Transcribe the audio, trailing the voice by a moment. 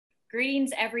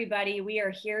Greetings, everybody. We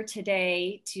are here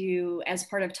today as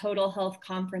part of Total Health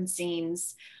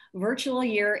Conferencing's virtual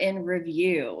year in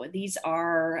review. These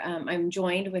are, I'm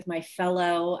joined with my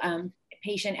fellow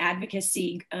patient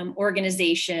advocacy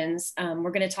organizations.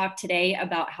 We're going to talk today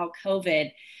about how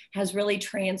COVID has really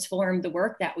transformed the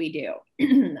work that we do.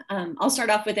 I'll start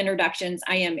off with introductions.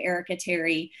 I am Erica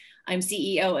Terry. I'm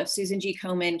CEO of Susan G.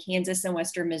 Komen, Kansas and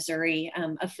Western Missouri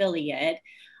affiliate.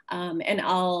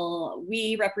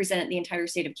 We represent the entire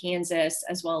state of Kansas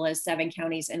as well as 7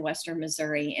 counties in Western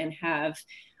Missouri and have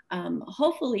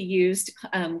hopefully used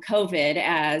COVID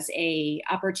as an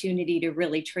opportunity to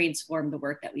really transform the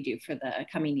work that we do for the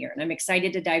coming year. And I'm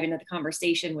excited to dive into the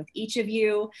conversation with each of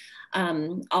you.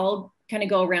 I'll kind of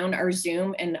go around our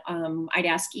Zoom and I'd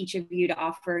ask each of you to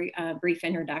offer brief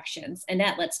introductions.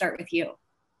 Annette, let's start with you.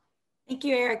 Thank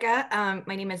you, Erica.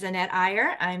 My name is Annette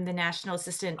Eyer. I'm the National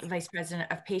Assistant Vice President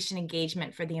of Patient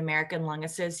Engagement for the American Lung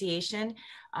Association.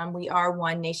 We are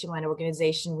one nationwide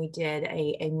organization. We did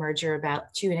a merger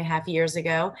about 2.5 years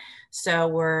ago. So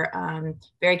we're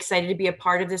very excited to be a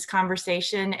part of this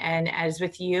conversation. And as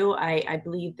with you, I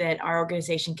believe that our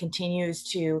organization continues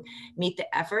to meet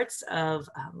the efforts of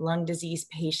lung disease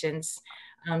patients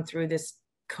through this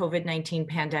COVID-19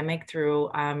 pandemic through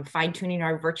fine-tuning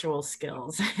our virtual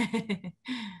skills.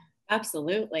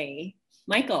 Absolutely.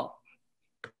 Michael.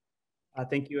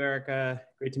 Thank you, Erica.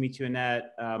 Great to meet you,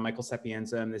 Annette. Micheal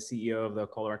Sapienza. I'm the CEO of the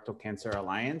Colorectal Cancer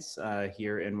Alliance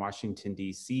here in Washington,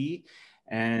 D.C.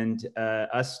 And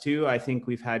us too, I think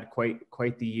we've had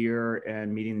quite the year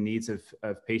and meeting the needs of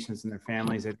patients and their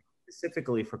families. And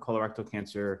specifically for colorectal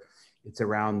cancer, it's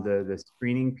around the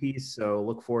screening piece. So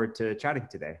look forward to chatting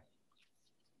today.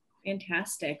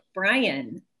 Fantastic.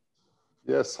 Bryan.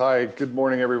 Yes, hi, good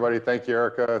morning, everybody. Thank you,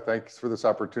 Erica. Thanks for this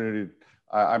opportunity.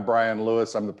 I'm Bryan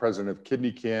Lewis. I'm the president of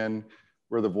KidneyCAN.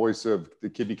 We're the voice of the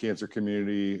kidney cancer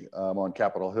community on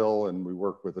Capitol Hill, and we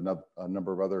work with a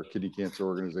number of other kidney cancer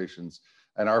organizations.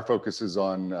 And our focus is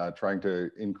on trying to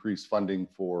increase funding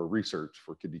for research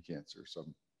for kidney cancer. So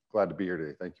I'm glad to be here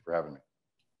today. Thank you for having me.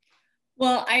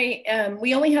 Well,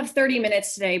 we only have 30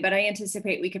 minutes today, but I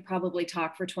anticipate we could probably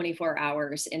talk for 24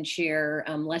 hours and share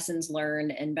lessons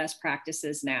learned and best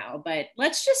practices now. But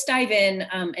let's just dive in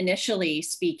initially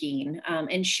speaking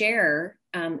and share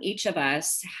each of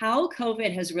us how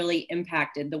COVID has really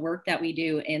impacted the work that we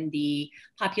do in the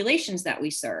populations that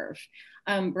we serve.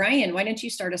 Bryan, why don't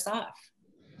you start us off?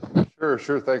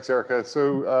 Sure. Thanks, Erica.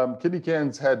 So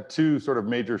KidneyCAN's had 2 sort of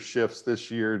major shifts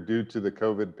this year due to the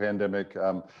COVID pandemic.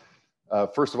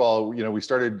 First of all, we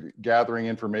started gathering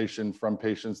information from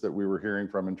patients that we were hearing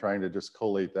from and trying to just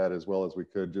collate that as well as we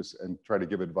could and try to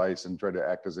give advice and try to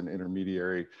act as an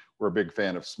intermediary. We're a big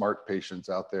fan of smart patients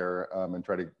out there and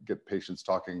try to get patients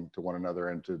talking to one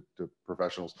another and to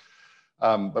professionals.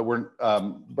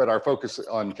 But our focus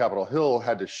on Capitol Hill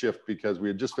had to shift because we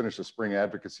had just finished the spring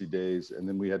advocacy days and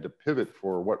then we had to pivot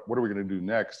for what are we going to do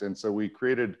next? And so we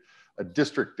created a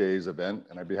district days event,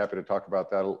 and I'd be happy to talk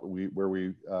about that, where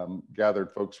we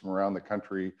gathered folks from around the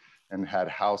country and had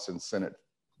House and Senate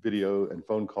video and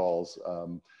phone calls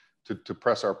to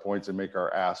press our points and make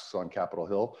our asks on Capitol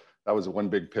Hill. That was one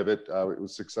big pivot. It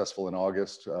was successful in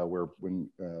August when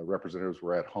representatives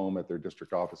were at home at their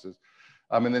district offices.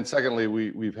 And then secondly,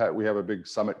 we have a big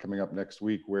summit coming up next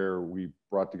week where we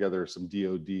brought together some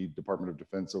DoD, Department of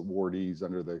Defense awardees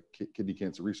under the Kidney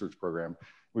Cancer Research Program.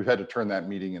 We've had to turn that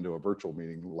meeting into a virtual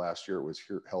meeting. Last year it was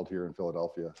held here in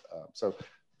Philadelphia. So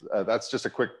that's just a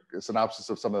quick synopsis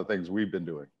of some of the things we've been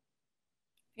doing.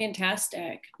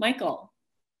 Fantastic. Michael.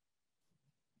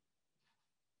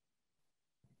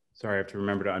 Sorry, I have to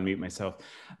remember to unmute myself.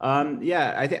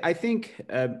 Yeah, I think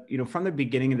from the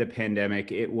beginning of the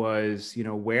pandemic, it was,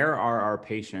 where are our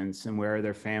patients and where are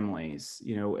their families,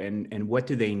 and what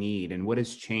do they need and what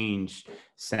has changed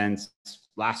since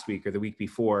last week or the week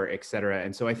before, et cetera.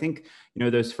 And so I think,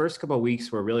 those first couple of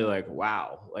weeks were really like,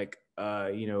 wow,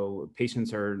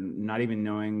 patients are not even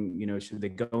knowing, should they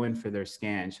go in for their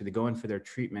scan? Should they go in for their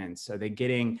treatments? Are they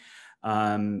getting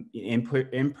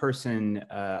in-person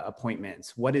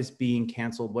appointments? What is being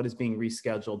canceled? What is being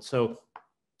rescheduled? So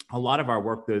a lot of our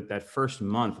work that first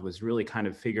month was really kind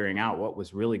of figuring out what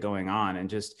was really going on and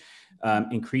just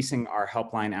increasing our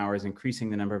helpline hours, increasing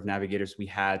the number of navigators we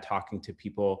had talking to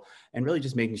people, and really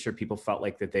just making sure people felt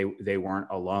like that they weren't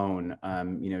alone,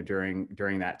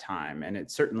 during that time. And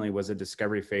it certainly was a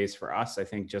discovery phase for us, I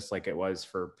think, just like it was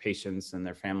for patients and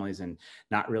their families, and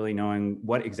not really knowing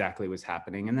what exactly was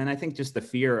happening. And then I think just the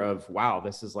fear of, wow,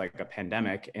 this is like a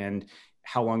pandemic, and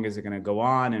how long is it going to go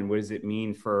on, and what does it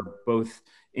mean for both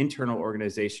internal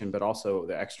organization, but also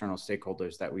the external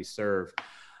stakeholders that we serve.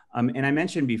 And I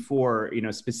mentioned before,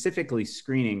 specifically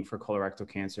screening for colorectal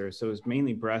cancer. So it was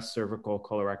mainly breast, cervical,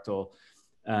 colorectal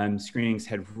screenings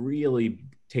had really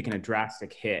taken a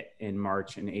drastic hit in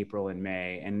March and April and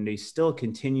May, and they still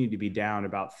continue to be down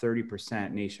about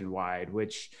 30% nationwide,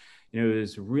 which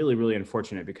is really, really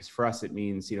unfortunate, because for us it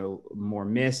means more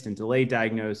missed and delayed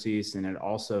diagnoses, and it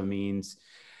also means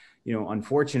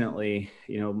unfortunately,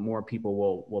 more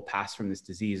people will pass from this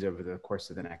disease over the course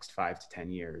of the next 5 to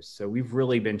 10 years. So we've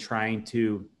really been trying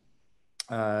to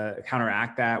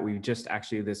counteract that. We just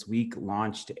actually this week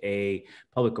launched a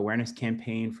public awareness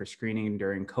campaign for screening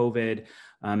during COVID.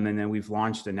 And then we've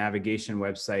launched a navigation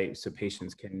website so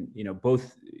patients can,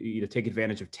 both take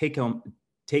advantage of take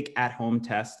at home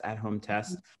test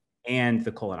and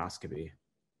the colonoscopy.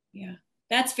 Yeah,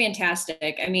 that's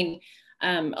fantastic. I mean,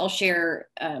 I'll share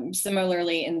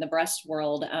similarly in the breast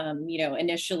world,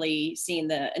 initially seeing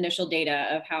the initial data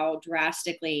of how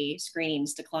drastically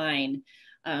screenings declined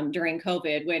during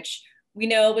COVID, which we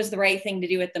know was the right thing to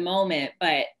do at the moment,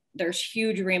 but there's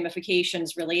huge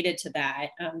ramifications related to that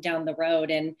down the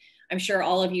road. And I'm sure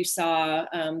all of you saw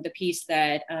the piece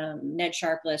that Ned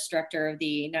Sharpless, director of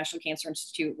the National Cancer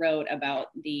Institute, wrote about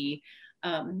the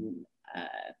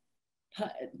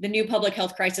new public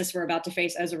health crisis we're about to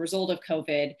face as a result of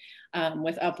COVID,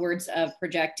 with upwards of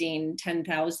projecting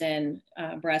 10,000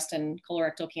 breast and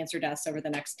colorectal cancer deaths over the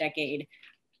next decade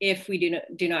if we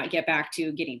do not get back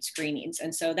to getting screenings.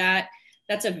 And so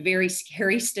that's a very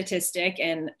scary statistic.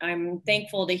 And I'm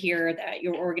thankful to hear that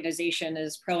your organization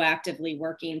is proactively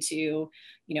working to,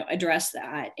 address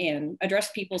that and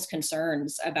address people's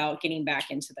concerns about getting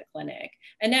back into the clinic.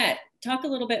 Annette, talk a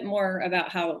little bit more about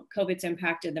how COVID's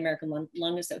impacted the American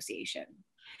Lung Association.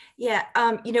 Yeah,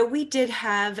 we did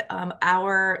have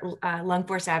our Lung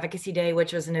Force Advocacy Day,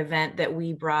 which was an event that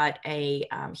we brought a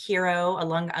hero, a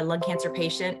lung cancer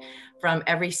patient from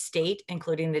every state,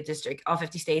 including the district, all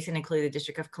 50 states, and including the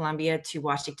District of Columbia, to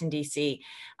Washington, D.C.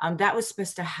 That was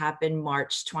supposed to happen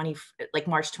March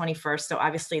 21st. So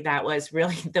obviously that was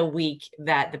really the week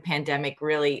that the pandemic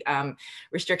really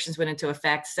restrictions went into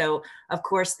effect. So of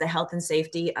course, the health and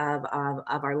safety of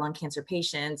our lung cancer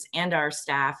patients and our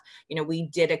staff, we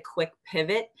did a quick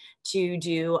pivot to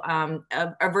do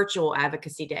a virtual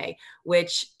advocacy day,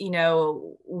 which,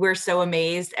 we're so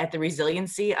amazed at the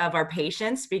resiliency of our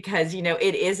patients, because,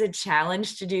 it is a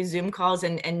challenge to do Zoom calls,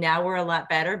 and now we're a lot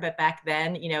better. But back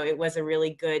then, it was a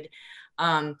really good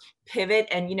pivot.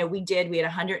 And, we had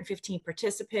 115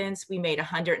 participants. We made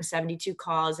 172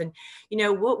 calls. And,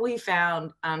 what we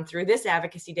found through this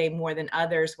advocacy day more than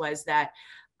others was that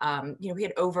we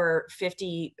had over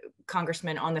 50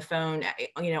 congressmen on the phone,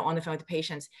 with the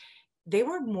patients.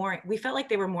 We felt like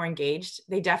they were more engaged.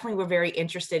 They definitely were very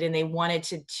interested, and they wanted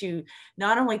to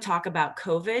not only talk about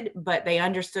COVID, but they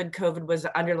understood COVID was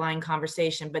the underlying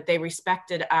conversation, but they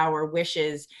respected our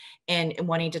wishes and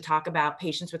wanting to talk about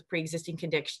patients with pre-existing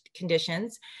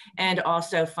conditions, and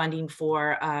also funding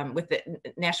for, with the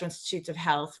National Institutes of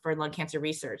Health for lung cancer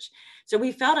research. So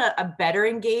we felt a better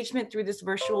engagement through this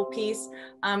virtual piece.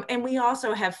 And we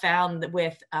also have found that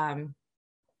with,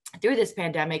 through this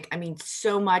pandemic,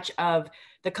 so much of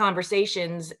the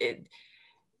conversations,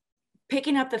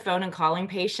 picking up the phone and calling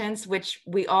patients, which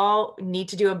we all need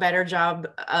to do a better job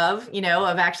of,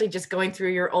 of actually just going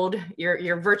through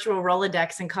your virtual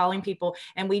Rolodex and calling people.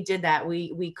 And we did that.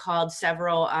 We called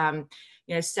several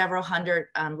hundred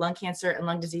lung cancer and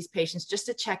lung disease patients just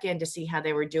to check in to see how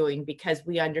they were doing, because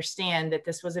we understand that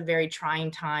this was a very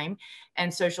trying time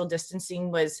and social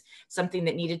distancing was something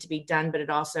that needed to be done, but it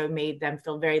also made them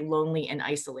feel very lonely and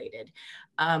isolated.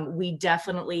 We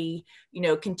definitely,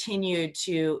 continue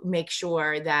to make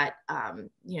sure that,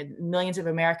 millions of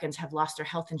Americans have lost their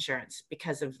health insurance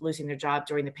because of losing their job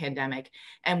during the pandemic.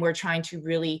 And we're trying to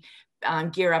really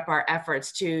gear up our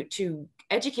efforts to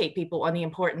educate people on the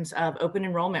importance of open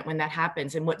enrollment when that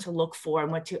happens, and what to look for,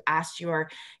 and what to ask to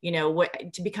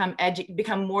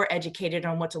become more educated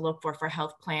on what to look for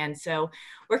health plans. So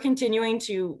we're continuing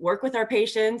to work with our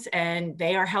patients, and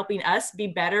they are helping us be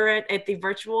better at the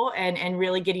virtual and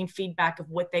really getting feedback of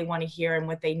what they want to hear and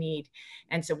what they need.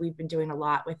 And so we've been doing a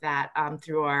lot with that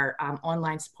through our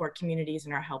online support communities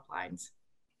and our helplines.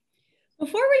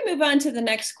 Before we move on to the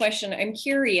next question, I'm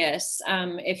curious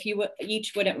if you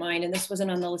each wouldn't mind, and this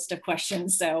wasn't on the list of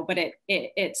questions, but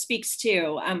it speaks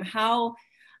to how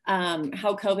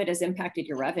COVID has impacted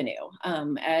your revenue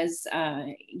as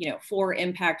for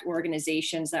impact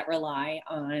organizations that rely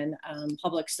on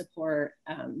public support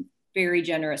very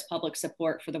generous public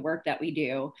support for the work that we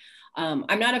do.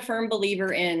 I'm not a firm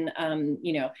believer in,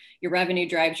 your revenue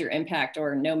drives your impact,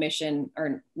 or no mission,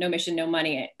 no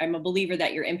money. I'm a believer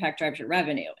that your impact drives your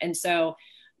revenue. And so,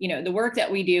 the work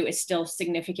that we do is still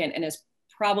significant and is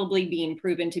probably being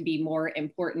proven to be more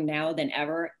important now than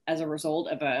ever as a result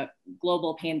of a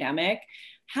global pandemic.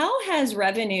 How has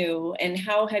revenue, and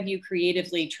how have you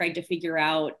creatively tried to figure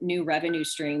out new revenue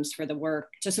streams for the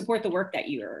work to support the work that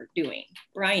you're doing?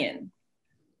 Bryan.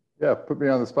 Yeah, put me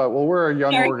on the spot. Well, we're a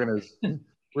young organization.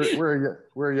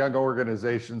 We're a young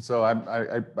organization, so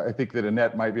I think that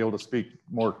Annette might be able to speak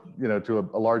more, to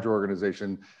a larger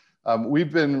organization.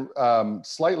 We've been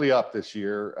slightly up this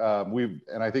year.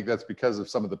 And I think that's because of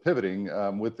some of the pivoting.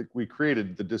 We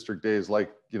created the district days,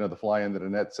 like the fly-in that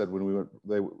Annette said when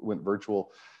they went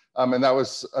virtual, and that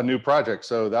was a new project.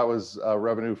 So that was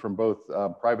revenue from both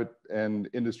private and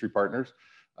industry partners.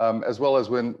 As well as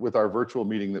with our virtual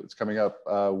meeting that was coming up,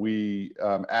 we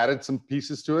added some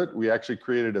pieces to it. We actually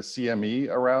created a CME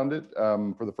around it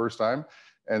for the first time.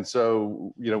 And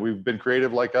so, we've been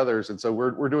creative like others. And so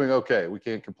we're doing okay. We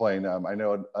can't complain. I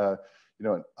know,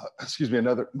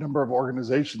 another number of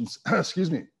organizations, a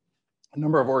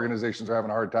number of organizations are having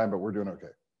a hard time, but we're doing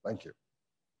okay. Thank you.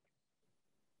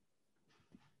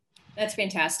 That's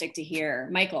fantastic to hear.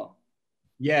 Micheal.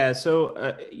 Yeah,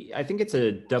 so I think it's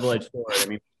a double-edged sword. I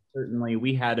mean, certainly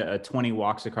we had 20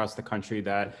 walks across the country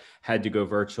that had to go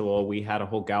virtual. We had a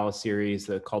whole gala series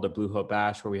called a Blue Hope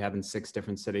Bash, where we have in 6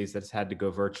 different cities that's had to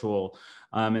go virtual.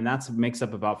 And that makes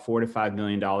up about $4 to $5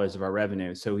 million of our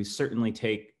revenue. So we certainly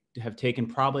have taken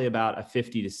probably about a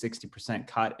 50 to 60%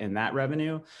 cut in that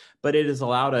revenue, but it has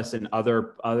allowed us in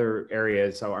other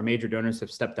areas. So our major donors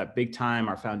have stepped up big time.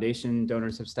 Our foundation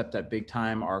donors have stepped up big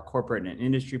time. Our corporate and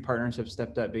industry partners have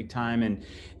stepped up big time. And,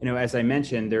 as I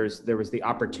mentioned, there was the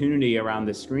opportunity around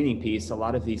the screening piece. A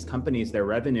lot of these companies, their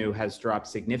revenue has dropped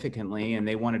significantly, and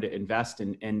they wanted to invest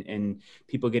in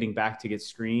people getting back to get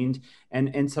screened.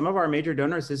 And some of our major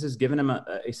donors, this has given them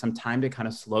some time to kind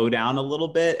of slow down a little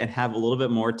bit and have a little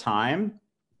bit more time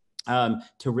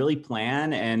to really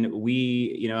plan. And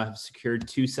we, have secured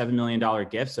 2 $7 million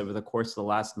gifts over the course of the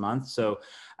last month. So,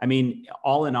 I mean,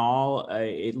 all in all,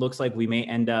 it looks like we may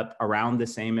end up around the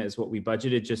same as what we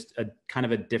budgeted, just a kind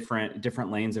of a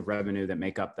different lanes of revenue that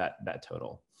make up that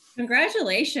total.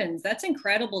 Congratulations. That's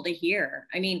incredible to hear.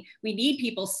 I mean, we need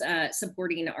people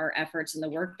supporting our efforts and the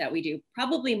work that we do,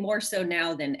 probably more so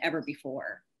now than ever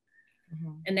before.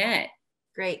 Mm-hmm. Annette.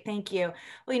 Great, thank you.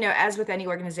 Well, as with any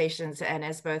organizations, and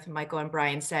as both Micheal and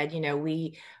Bryan said,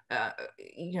 we,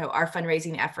 our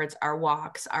fundraising efforts, our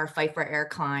walks, our Fight for Air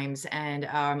climbs, and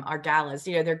our galas,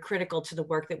 they're critical to the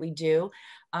work that we do.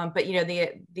 But,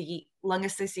 the Lung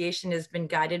Association has been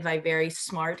guided by very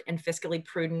smart and fiscally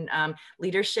prudent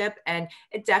leadership, and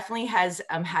it definitely has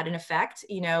had an effect,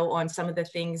 on some of the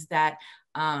things that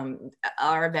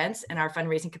our events and our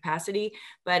fundraising capacity.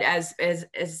 But as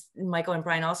Micheal and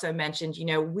Bryan also mentioned,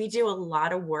 we do a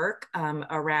lot of work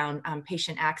around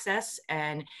patient access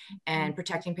and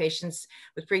protecting patients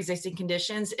with pre-existing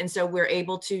conditions. And so we're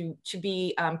able to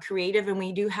be creative, and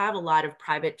we do have a lot of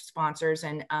private sponsors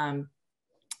and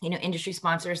industry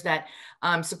sponsors that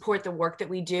support the work that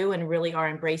we do and really are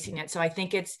embracing it. So I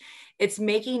think it's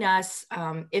making us,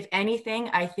 if anything,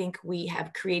 I think we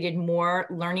have created more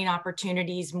learning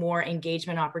opportunities, more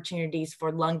engagement opportunities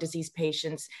for lung disease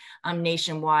patients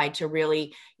nationwide to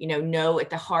really, know at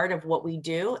the heart of what we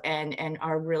do. And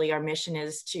our mission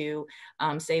is to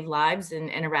save lives and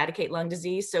eradicate lung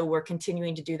disease. So we're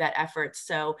continuing to do that effort.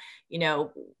 So,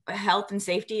 health and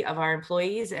safety of our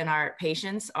employees and our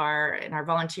patients and our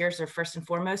volunteers are first and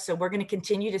foremost. So we're going to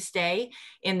continue to stay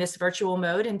in this virtual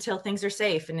mode until things are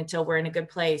safe and until we're in a good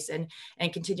place and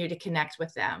continue to connect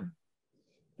with them.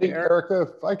 Hey, Erica,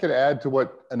 if I could add to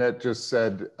what Annette just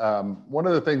said, one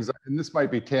of the things, and this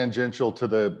might be tangential to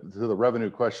the revenue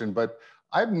question, but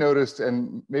I've noticed,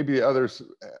 and maybe others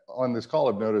on this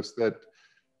call have noticed, that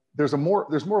there's more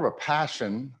of a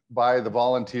passion by the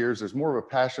volunteers. There's more of a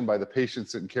passion by the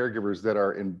patients and caregivers that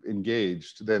are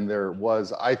engaged than there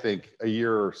was, I think, a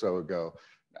year or so ago.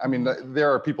 I mean, there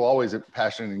are people always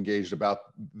passionate and engaged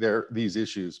about these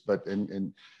issues, but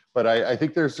I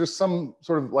think there's just some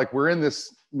sort of like, we're in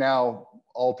this now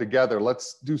all together.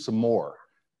 Let's do some more.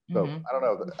 So I don't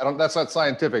know. That's not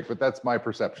scientific, but that's my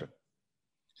perception.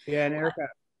 Yeah, and Erica.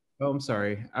 Oh, I'm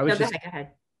sorry. Go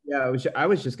ahead. Yeah, I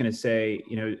was just going to say,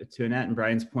 you know, to Annette and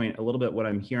Bryan's point, a little bit what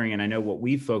I'm hearing, and I know what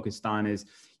we focused on is,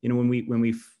 you know,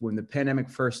 when the pandemic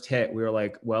first hit, we were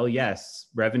like, well, yes,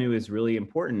 revenue is really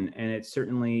important, and it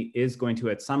certainly is going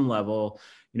to, at some level,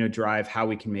 you know, drive how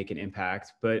we can make an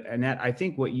impact. But Annette, I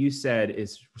think what you said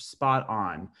is spot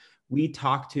on. We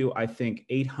talked to, I think,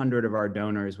 800 of our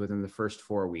donors within the first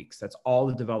 4 weeks. That's all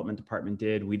the development department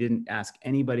did. We didn't ask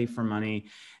anybody for money.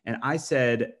 And I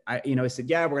said,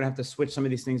 yeah, we're gonna have to switch some of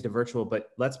these things to virtual,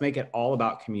 but let's make it all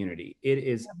about community. It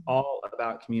is all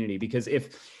about community, because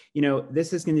if, you know,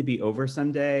 this is going to be over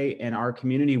someday, and our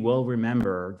community will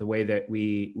remember the way that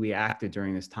we acted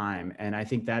during this time. And I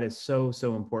think that is so,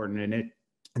 so important. And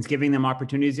it's giving them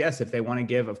opportunities. Yes, if they want to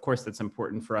give, of course, that's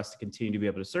important for us to continue to be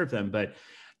able to serve them. But,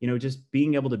 you know, just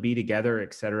being able to be together,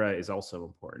 et cetera, is also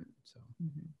important. So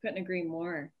couldn't agree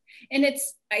more. And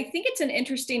I think it's an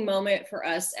interesting moment for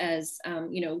us as,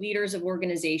 you know, leaders of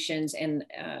organizations and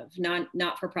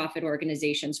not-for-profit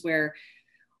organizations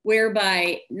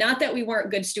whereby, not that we weren't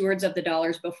good stewards of the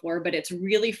dollars before, but it's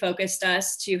really focused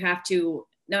us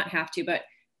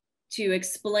to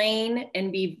explain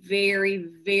and be very,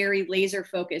 very laser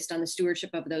focused on the stewardship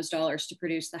of those dollars to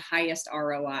produce the highest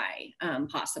ROI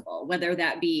possible, whether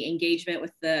that be engagement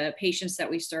with the patients that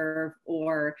we serve,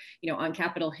 or, you know, on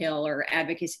Capitol Hill, or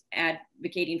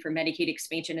advocating for Medicaid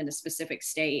expansion in a specific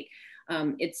state.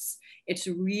 It's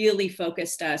really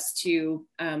focused us to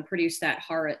produce that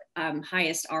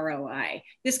highest ROI.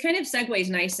 This kind of segues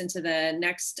nice into the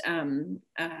next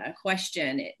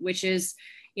question, which is,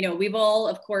 you know, we've all,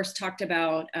 of course, talked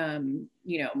about,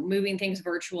 you know, moving things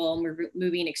virtual,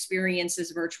 moving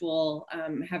experiences virtual,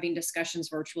 having discussions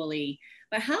virtually.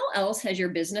 But how else has your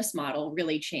business model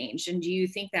really changed? And do you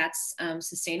think that's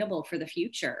sustainable for the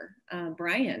future?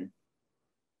 Bryan?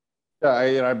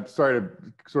 Yeah, I'm sorry to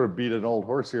sort of beat an old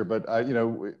horse here, but you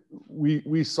know,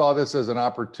 we saw this as an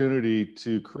opportunity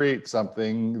to create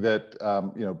something that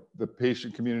you know, the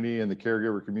patient community and the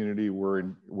caregiver community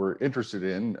were interested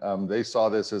in. They saw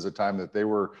this as a time that they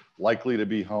were likely to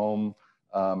be home,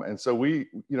 and so we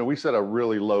set a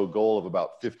really low goal of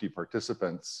about 50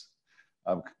 participants.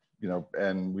 You know,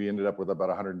 and we ended up with about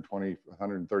 120,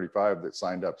 135 that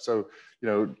signed up. So, you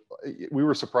know, we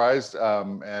were surprised.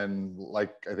 And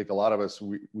like, I think a lot of us,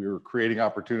 we were creating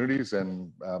opportunities,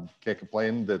 and can't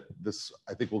complain that this,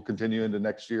 I think, will continue into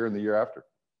next year and the year after.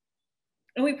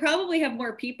 And we probably have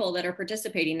more people that are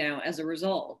participating now as a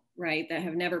result, right? That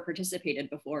have never participated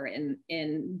before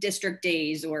in district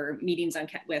days or meetings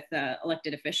with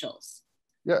elected officials.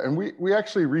 Yeah, and we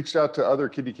actually reached out to other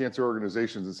kidney cancer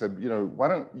organizations and said, you know, why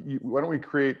don't we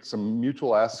create some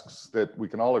mutual asks that we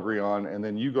can all agree on, and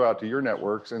then you go out to your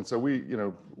networks. And so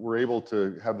we're able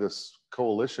to have this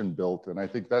coalition built, and I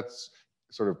think that's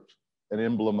sort of an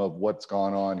emblem of what's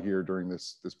gone on here during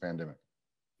this pandemic.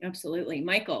 Absolutely,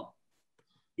 Micheal.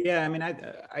 Yeah, I mean,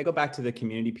 I go back to the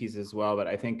community piece as well, but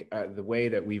I think the way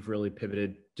that we've really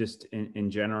pivoted just in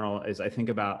general is, I think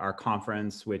about our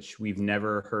conference, which we've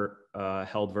never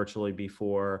held virtually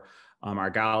before. Our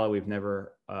gala, we've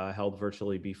never held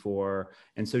virtually before.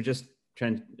 And so just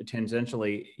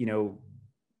tangentially, you know,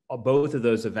 both of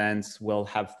those events will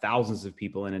have thousands of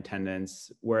people in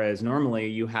attendance, whereas normally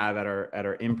you have at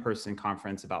our in-person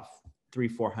conference about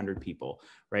 300-400 people,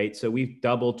 right? So we've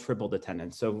doubled, tripled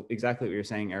attendance. So exactly what you're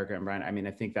saying, Erica and Bryan, I mean,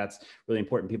 I think that's really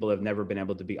important. People have never been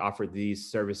able to be offered these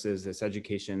services, this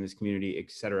education, this community, et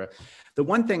cetera. The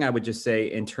one thing I would just say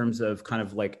in terms of kind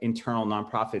of like internal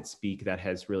nonprofit speak that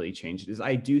has really changed is,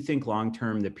 I do think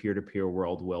long-term the peer-to-peer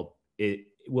world will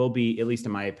be, at least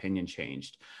in my opinion,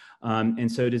 changed.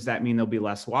 And so does that mean there'll be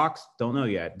less walks? Don't know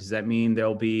yet. Does that mean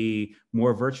there'll be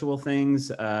more virtual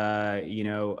things? You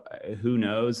know, who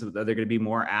knows? Are there going to be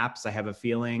more apps? I have a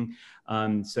feeling.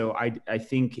 So I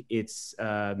think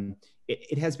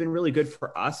it has been really good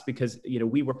for us, because, you know,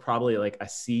 we were probably like a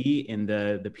C in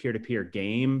the peer-to-peer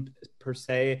game per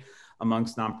se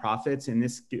amongst nonprofits. And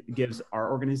this gives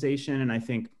our organization, and I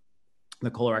think the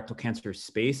colorectal cancer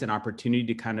space, an opportunity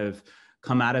to kind of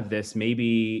come out of this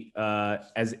maybe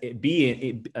as a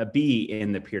B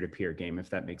in the peer-to-peer game,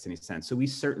 if that makes any sense. So we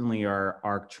certainly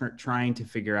are trying to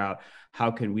figure out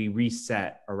how can we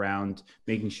reset around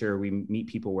making sure we meet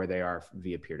people where they are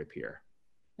via peer-to-peer.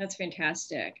 That's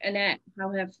fantastic. Annette,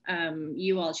 how have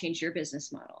you all changed your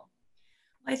business model?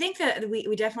 I think that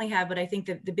we definitely have, but I think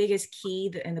that the biggest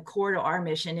key and the core to our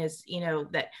mission is, you know,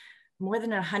 that more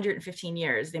than 115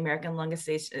 years, the American Lung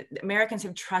Association, Americans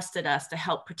have trusted us to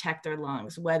help protect their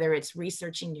lungs, whether it's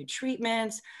researching new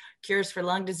treatments, cures for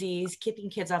lung disease, keeping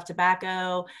kids off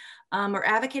tobacco, or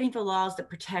advocating for laws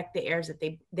that protect the air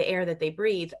that they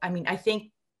breathe. I mean, I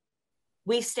think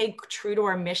we stayed true to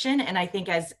our mission. And I think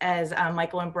as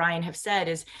Micheal and Bryan have said,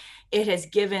 is it has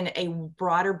given a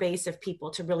broader base of people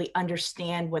to really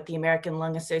understand what the American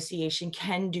Lung Association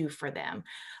can do for them.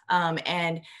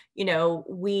 And, you know,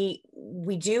 we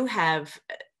do have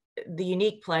the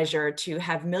unique pleasure to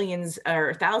have millions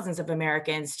or thousands of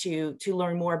Americans to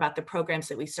learn more about the programs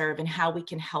that we serve and how we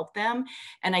can help them.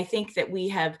 And I think that we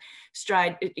have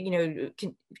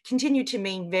continue to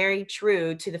remain very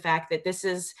true to the fact that this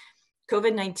is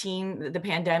COVID-19, the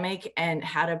pandemic, and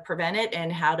how to prevent it,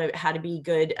 and how to be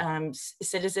good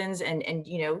citizens, and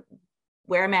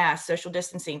wear a mask, social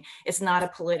distancing. It's not a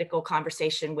political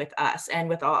conversation with us and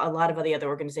with a lot of the other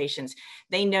organizations.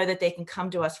 They know that they can come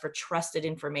to us for trusted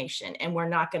information, and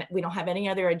we don't have any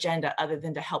other agenda other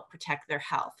than to help protect their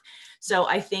health. So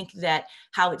I think that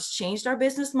how it's changed our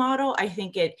business model, I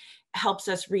think it helps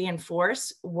us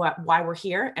reinforce why we're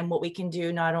here and what we can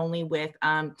do, not only with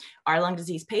our lung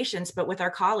disease patients, but with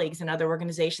our colleagues and other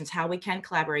organizations, how we can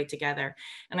collaborate together.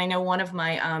 And I know one of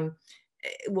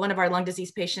our lung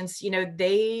disease patients,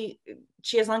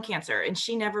 she has lung cancer, and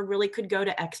she never really could go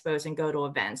to expos and go to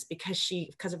events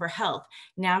because of her health.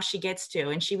 Now she gets to,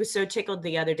 and she was so tickled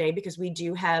the other day because we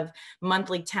do have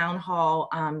monthly town hall,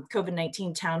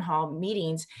 COVID-19 town hall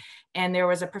meetings. And there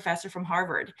was a professor from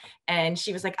Harvard, and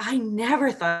she was like, I never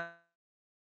thought.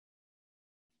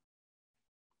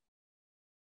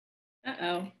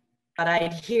 But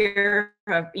I'd hear,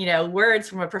 words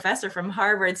from a professor from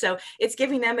Harvard. So it's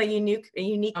giving them a unique,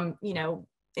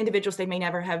 individuals they may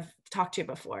never have talked to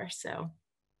before. So.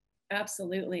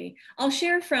 Absolutely. I'll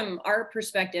share from our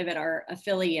perspective at our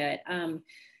affiliate.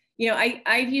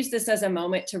 I've used this as a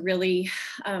moment to really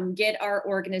get our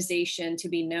organization to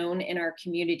be known in our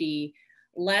community,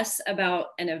 less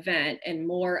about an event and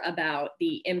more about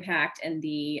the impact and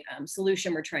the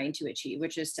solution we're trying to achieve,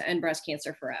 which is to end breast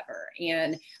cancer forever.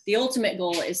 And the ultimate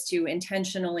goal is to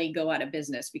intentionally go out of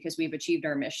business because we've achieved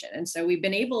our mission. And so we've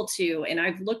been able to, and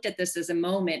I've looked at this as a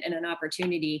moment and an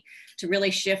opportunity to really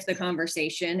shift the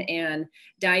conversation and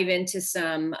dive into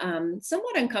some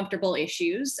somewhat uncomfortable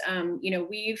issues.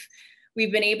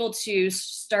 We've been able to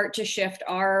start to shift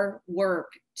our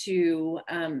work to,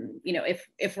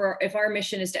 if our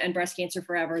mission is to end breast cancer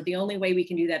forever, the only way we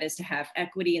can do that is to have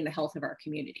equity in the health of our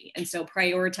community. And so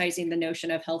prioritizing the notion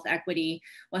of health equity,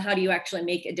 well, how do you actually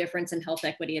make a difference in health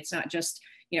equity? It's not just,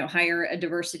 hire a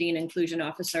diversity and inclusion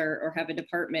officer or have a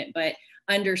department, but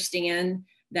understand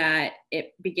that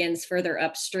it begins further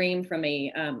upstream from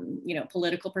a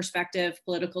political perspective,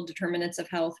 political determinants of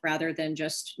health, rather than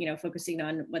just focusing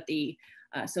on what the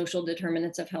social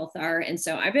determinants of health are. And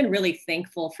so I've been really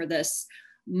thankful for this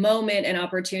moment and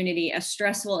opportunity, as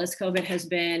stressful as COVID has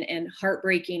been and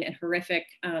heartbreaking and horrific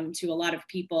to a lot of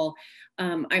people.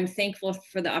 I'm thankful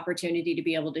for the opportunity to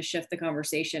be able to shift the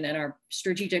conversation and our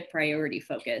strategic priority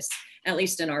focus, at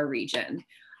least in our region.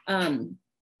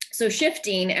 So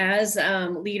shifting as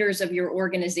leaders of your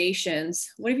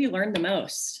organizations, what have you learned the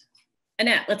most?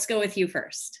 Annette, let's go with you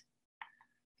first.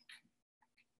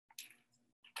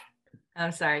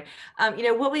 I'm sorry.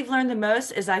 What we've learned the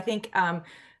most is, I think,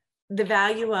 the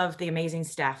value of the amazing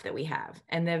staff that we have,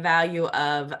 and the value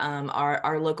of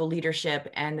our local leadership,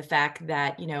 and the fact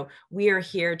that we are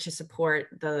here to support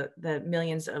the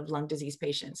millions of lung disease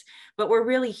patients. But we're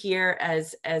really here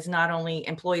as not only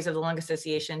employees of the Lung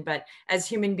Association, but as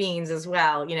human beings as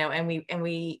well.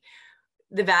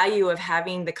 The value of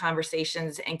having the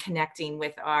conversations and connecting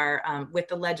with with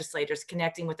the legislators,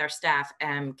 connecting with our staff,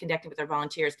 and connecting with our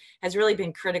volunteers has really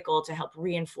been critical to help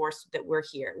reinforce that we're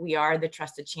here. We are the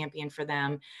trusted champion for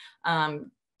them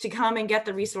to come and get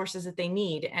the resources that they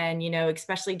need. And,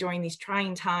 especially during these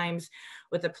trying times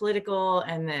with the political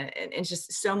and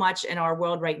just so much in our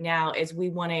world right now, is we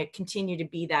want to continue to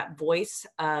be that voice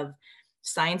of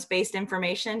science-based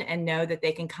information, and know that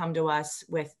they can come to us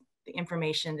with the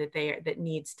information that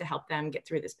needs to help them get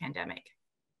through this pandemic.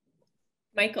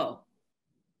 Micheal.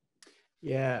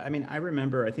 Yeah, I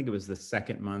remember, I think it was the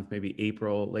second month, maybe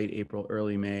late April,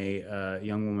 early May, a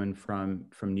young woman from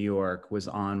New York was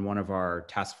on one of our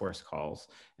task force calls.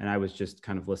 And I was just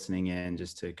kind of listening in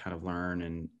just to kind of learn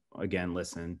and again,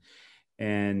 listen.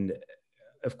 And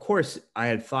of course, I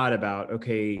had thought about,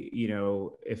 okay,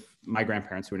 if my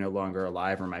grandparents who are no longer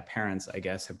alive, or my parents, I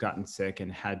guess, have gotten sick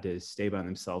and had to stay by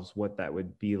themselves, what that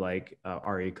would be like,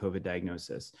 RA COVID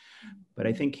diagnosis. But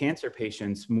I think cancer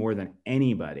patients, more than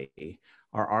anybody,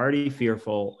 are already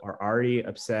fearful, are already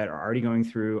upset, are already going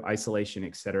through isolation,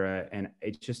 et cetera. And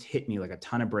it just hit me like a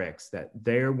ton of bricks that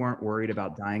they weren't worried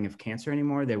about dying of cancer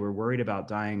anymore. They were worried about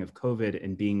dying of COVID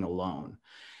and being alone.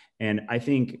 And I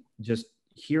think just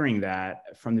hearing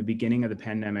that from the beginning of the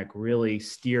pandemic really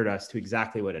steered us to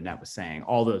exactly what Annette was saying,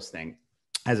 all those things,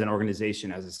 as an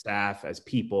organization, as a staff, as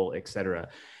people, et cetera.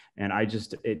 And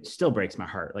it still breaks my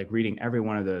heart, like reading every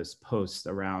one of those posts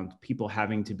around people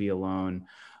having to be alone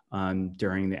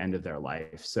during the end of their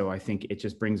life. So I think it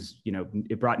just brings,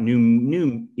 it brought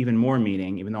new, even more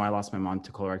meaning, even though I lost my mom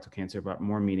to colorectal cancer, it brought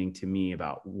more meaning to me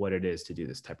about what it is to do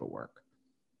this type of work.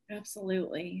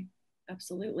 Absolutely.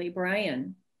 Absolutely.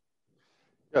 Bryan.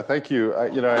 Yeah, thank you. I'm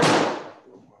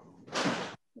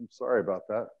sorry about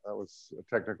that. That was a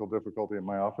technical difficulty in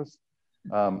my office.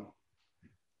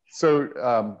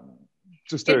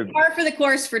 Just to, it's par for the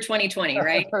course for 2020,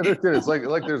 right? It's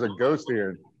like there's a ghost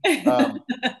here. I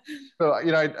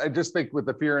just think with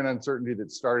the fear and uncertainty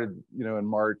that started, in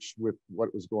March with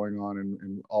what was going on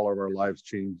and all of our lives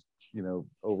changed,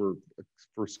 over the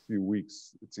first few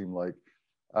weeks, it seemed like.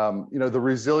 The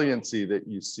resiliency that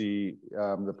you see,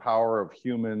 the power of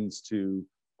humans to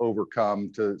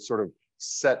overcome, to sort of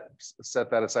set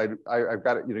that aside. I've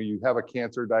got it, you have a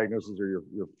cancer diagnosis, or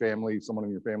your family, someone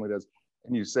in your family does,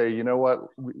 and you say, you know what,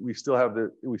 we still have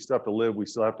to live, we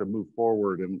still have to move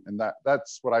forward. And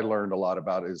that's what I learned a lot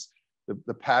about, is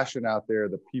the passion out there,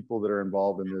 the people that are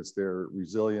involved in this, they're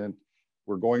resilient.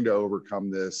 We're going to overcome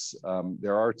this.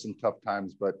 There are some tough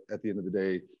times, but at the end of the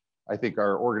day, I think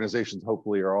our organizations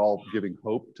hopefully are all giving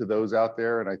hope to those out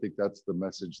there. And I think that's the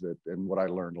message and what I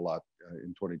learned a lot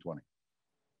in 2020.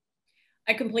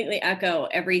 I completely echo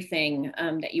everything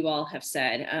that you all have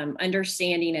said.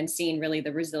 Understanding and seeing really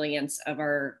the resilience of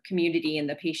our community and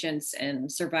the patients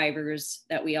and survivors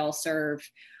that we all serve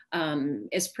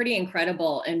is pretty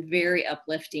incredible and very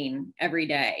uplifting every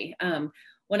day.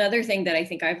 One other thing that I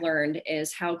think I've learned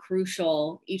is how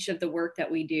crucial each of the work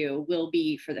that we do will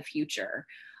be for the future.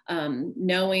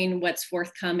 Knowing what's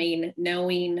forthcoming,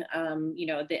 knowing,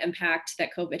 the impact that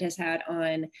COVID has had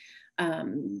on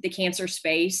the cancer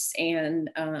space and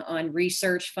on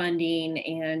research funding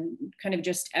and kind of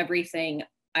just everything.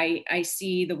 I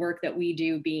see the work that we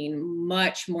do being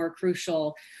much more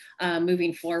crucial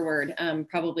moving forward,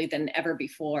 probably than ever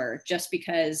before, just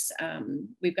because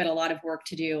we've got a lot of work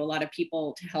to do, a lot of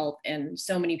people to help, and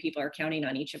so many people are counting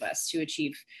on each of us to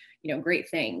achieve, great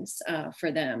things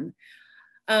for them.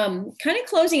 Kind of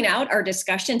closing out our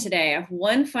discussion today, I have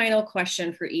one final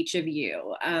question for each of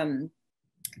you.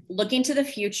 Looking to the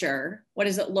future, what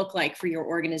does it look like for your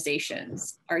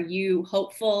organizations? Are you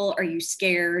hopeful? Are you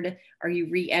scared? Are you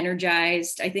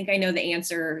re-energized? I think I know the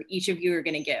answer each of you are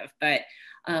going to give, but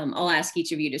I'll ask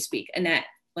each of you to speak. Annette,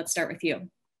 let's start with you.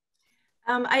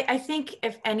 I think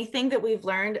if anything that we've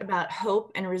learned about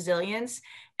hope and resilience,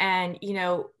 and,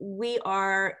 we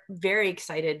are very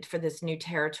excited for this new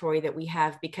territory that we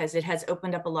have, because it has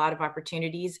opened up a lot of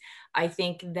opportunities. I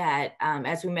think that,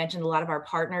 as we mentioned, a lot of our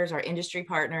partners, our industry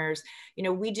partners,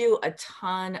 we do a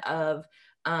ton of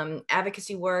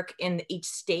advocacy work in each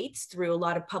states through a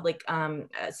lot of public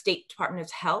state Department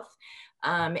of Health.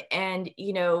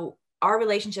 Our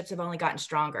relationships have only gotten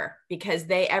stronger because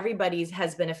everybody's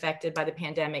has been affected by the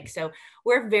pandemic. So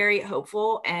we're very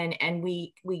hopeful, and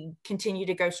we continue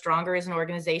to go stronger as an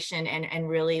organization, and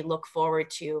really look forward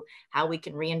to how we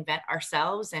can reinvent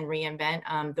ourselves and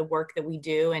reinvent the work that we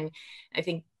do. And I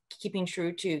think keeping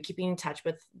in touch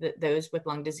with those with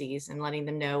lung disease and letting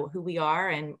them know who we are,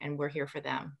 and we're here for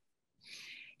them.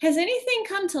 Has anything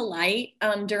come to light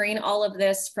during all of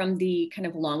this from the kind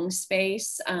of lung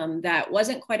space that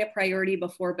wasn't quite a priority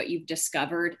before, but you've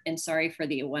discovered, and sorry for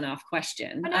the one-off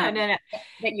question, No. that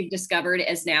you've discovered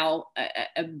is now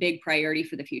a big priority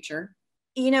for the future?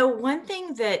 One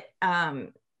thing that,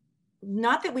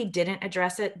 not that we didn't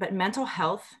address it, but mental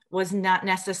health was not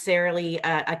necessarily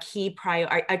a key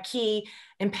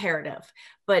imperative.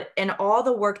 But in all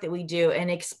the work that we do, and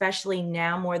especially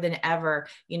now more than ever,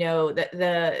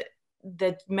 the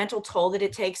mental toll that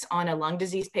it takes on a lung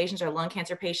disease patient or a lung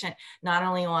cancer patient, not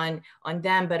only on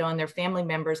them, but on their family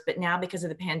members. But now, because of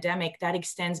the pandemic, that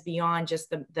extends beyond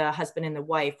just the husband and the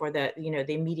wife, or the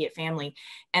immediate family.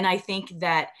 And I think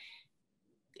that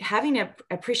having an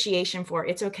appreciation for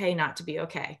it's okay not to be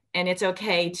okay. And it's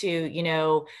okay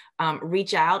to,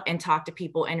 reach out and talk to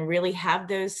people and really have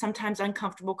those sometimes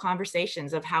uncomfortable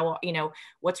conversations of how,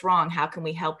 what's wrong? How can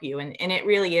we help you? And it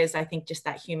really is, I think, just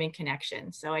that human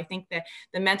connection. So I think that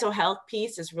the mental health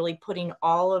piece is really putting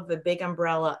all of the big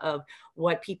umbrella of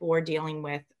what people are dealing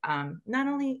with, not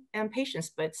only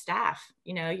patients, but staff,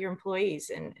 your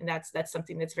employees. And that's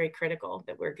something that's very critical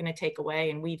that we're going to take away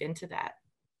and weave into that.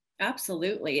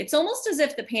 Absolutely. It's almost as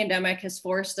if the pandemic has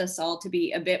forced us all to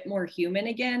be a bit more human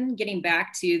again, getting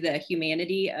back to the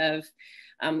humanity of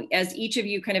as each of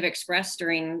you kind of expressed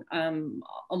during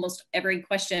almost every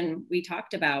question we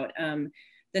talked about,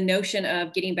 the notion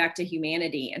of getting back to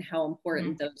humanity and how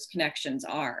important those connections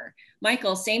are.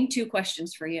 Micheal, same 2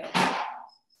 questions for you.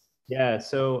 Yeah,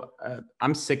 so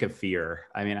I'm sick of fear.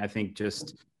 I mean, I think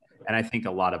and I think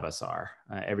a lot of us are.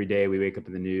 Every day we wake up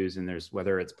in the news and there's,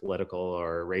 whether it's political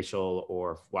or racial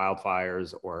or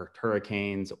wildfires or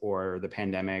hurricanes or the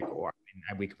pandemic, or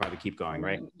I mean, we could probably keep going,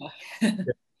 right?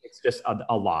 It's just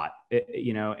a lot,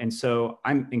 you know, and so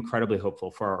I'm incredibly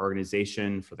hopeful for our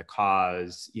organization, for the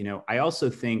cause. You know, I also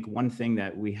think one thing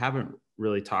that we haven't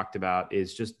really talked about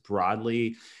is just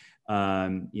broadly,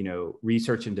 you know,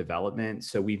 research and development.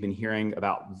 So we've been hearing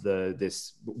about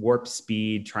this warp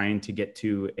speed trying to get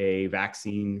to a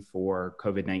vaccine for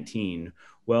COVID-19.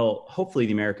 Well, hopefully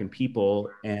the American people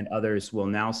and others will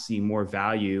now see more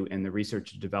value in the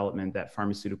research and development that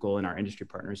pharmaceutical and our industry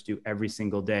partners do every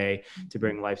single day to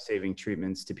bring life-saving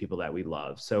treatments to people that we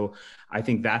love. So I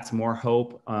think that's more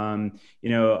hope. You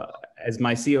know, as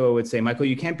my COO would say, Micheal,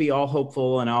 you can't be all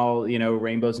hopeful and all, you know,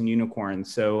 rainbows and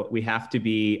unicorns. So we have to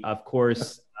be, of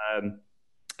course,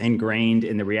 ingrained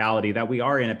in the reality that we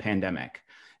are in a pandemic.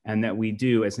 And that we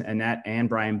do, as Annette and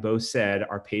Bryan both said,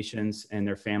 our patients and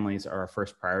their families are our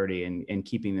first priority in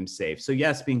keeping them safe. So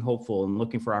yes, being hopeful and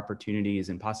looking for opportunities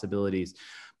and possibilities,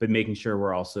 but making sure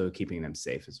we're also keeping them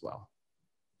safe as well.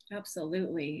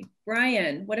 Absolutely.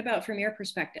 Bryan, what about from your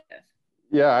perspective?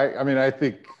 Yeah, I mean, I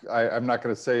think I'm not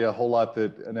going to say a whole lot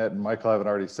that Annette and Micheal haven't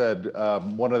already said.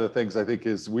 One of the things I think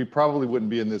is we probably wouldn't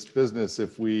be in this business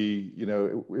if we, you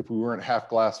know, if we weren't half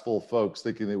glass full folks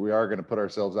thinking that we are going to put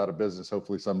ourselves out of business,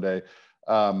 hopefully someday.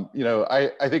 You know,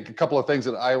 I think a couple of things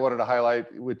that I wanted to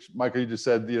highlight, which Micheal, you just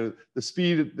said, you know, the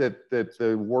speed that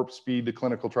the warp speed to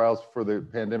clinical trials for the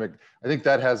pandemic, I think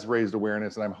that has raised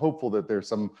awareness, and I'm hopeful that there's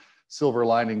some silver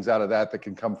linings out of that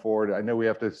can come forward. I know we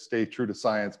have to stay true to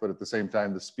science, but at the same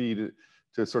time, the speed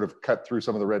to sort of cut through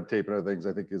some of the red tape and other things,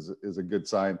 I think is a good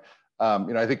sign.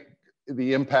 You know, I think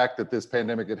the impact that this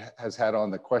pandemic has had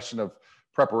on the question of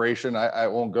preparation, I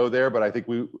won't go there, but I think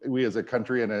we as a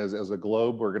country and as a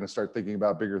globe, we're going to start thinking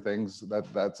about bigger things.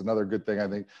 That's another good thing, I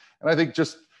think. And I think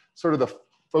just sort of the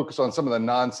focus on some of the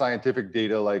non-scientific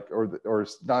data, like, or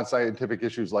non-scientific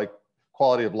issues like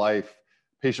quality of life,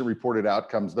 patient-reported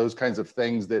outcomes, those kinds of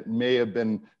things that may have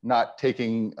been not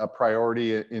taking a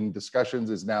priority in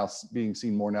discussions is now being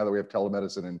seen more now that we have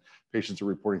telemedicine and patients are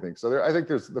reporting things. So I think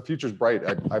the future's bright,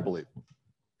 I believe.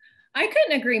 I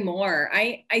couldn't agree more.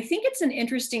 I think it's an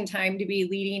interesting time to be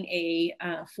leading a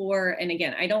and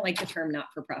again, I don't like the term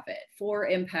not-for-profit, for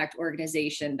impact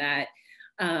organization that,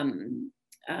 you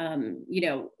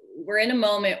know, we're in a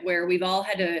moment where we've all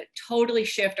had to totally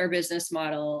shift our business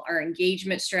model, our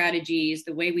engagement strategies,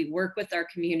 the way we work with our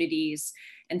communities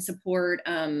and support,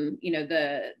 you know,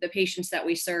 the patients that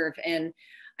we serve. And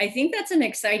I think that's an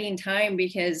exciting time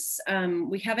because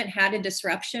we haven't had a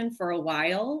disruption for a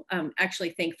while, actually,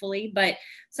 thankfully, but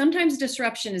sometimes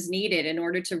disruption is needed in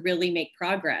order to really make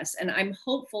progress. And I'm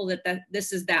hopeful that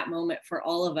this is that moment for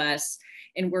all of us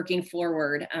in working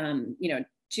forward, you know,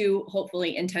 to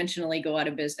hopefully intentionally go out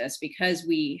of business because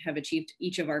we have achieved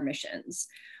each of our missions.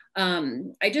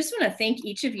 I just want to thank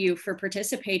each of you for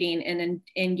participating and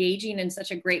engaging in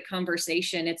such a great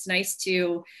conversation. It's nice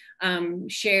to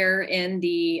share in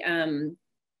the,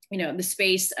 you know, the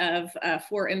space of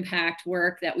for impact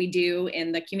work that we do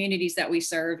in the communities that we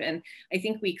serve. And I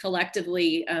think we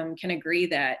collectively can agree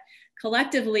that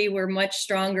collectively, we're much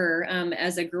stronger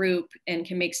as a group and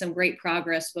can make some great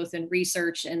progress both in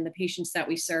research and the patients that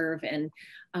we serve. And,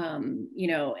 you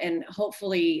know, and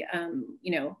hopefully,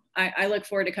 you know, I look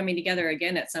forward to coming together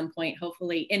again at some point,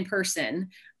 hopefully in person,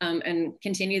 and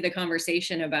continue the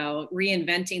conversation about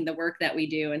reinventing the work that we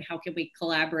do and how can we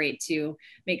collaborate to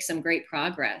make some great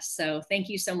progress. So thank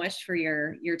you so much for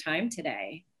your time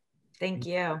today. Thank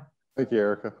you. Thank you,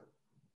 Erica.